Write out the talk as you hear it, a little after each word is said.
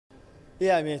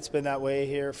Yeah, I mean, it's been that way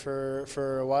here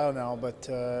for a while now, but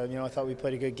I thought we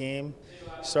played a good game,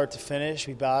 start to finish.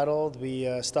 We battled, we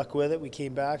stuck with it, we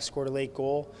came back, scored a late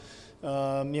goal.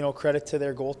 Credit to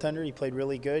their goaltender. He played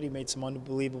really good. He made some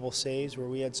unbelievable saves where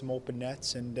we had some open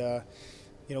nets, and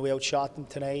we outshot them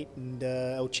tonight and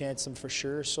outchanced them for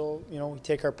sure. So, we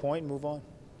take our point and move on.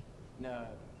 No,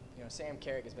 Sam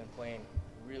Carrick has been playing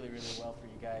really, really well for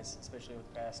you guys, especially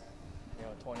with the past,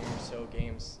 20 or so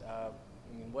games.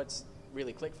 What's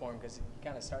really clicked for him? Because he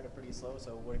kind of started pretty slow.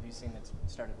 So what have you seen that's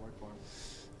started to work for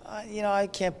him? I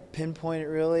can't pinpoint it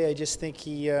really. I just think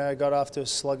he got off to a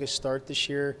sluggish start this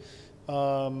year.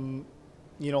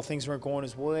 Things weren't going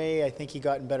his way. I think he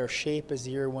got in better shape as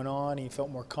the year went on. He felt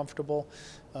more comfortable.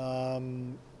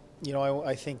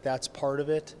 I think that's part of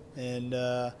it. And,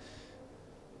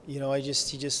 he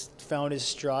just found his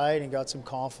stride and got some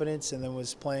confidence, and then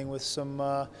was playing with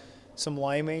some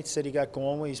line mates that he got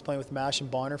going with. He's playing with Mash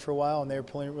and Bonner for a while, and they were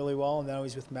playing really well, and now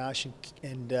he's with Mash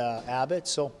and Abbott.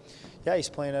 So, yeah, he's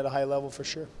playing at a high level for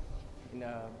sure. And,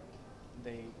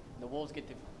 the Wolves get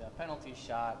the penalty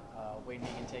shot. Wade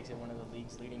Megan takes it, one of the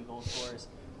league's leading goal scorers.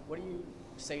 What do you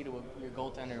say to your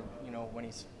goaltender, when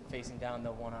he's facing down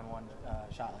the one-on-one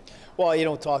shot like that? Well, you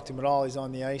don't talk to him at all. He's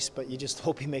on the ice, but you just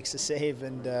hope he makes a save.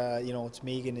 And, it's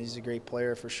Megan. He's a great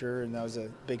player for sure, and that was a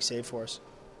big save for us.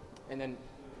 And then,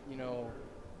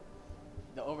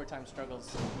 the overtime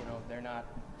struggles, they're not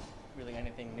really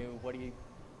anything new.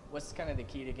 What's kind of the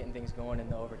key to getting things going in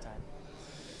the overtime?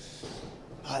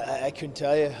 I couldn't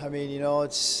tell you. I mean,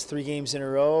 it's 3 games in a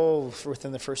row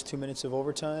within the first 2 minutes of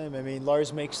overtime. I mean,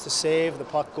 Lars makes the save, the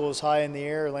puck goes high in the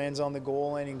air, lands on the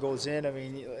goal line and goes in. I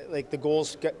mean, like the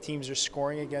goals teams are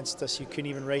scoring against us, you couldn't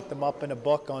even write them up in a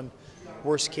book on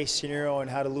worst case scenario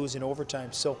and how to lose in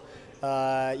overtime. So,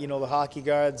 the hockey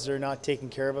gods are not taking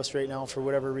care of us right now for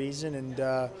whatever reason,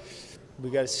 and we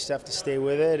just have to stay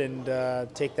with it and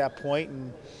take that point.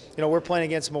 And we're playing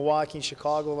against Milwaukee and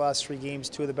Chicago the last 3 games,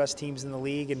 2 of the best teams in the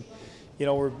league, and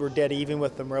we're dead even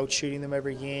with them. We're out shooting them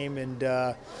every game, and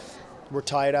we're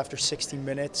tied after 60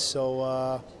 minutes. So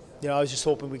I was just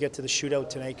hoping we get to the shootout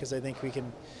tonight, because I think we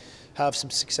can have some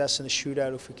success in the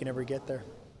shootout if we can ever get there.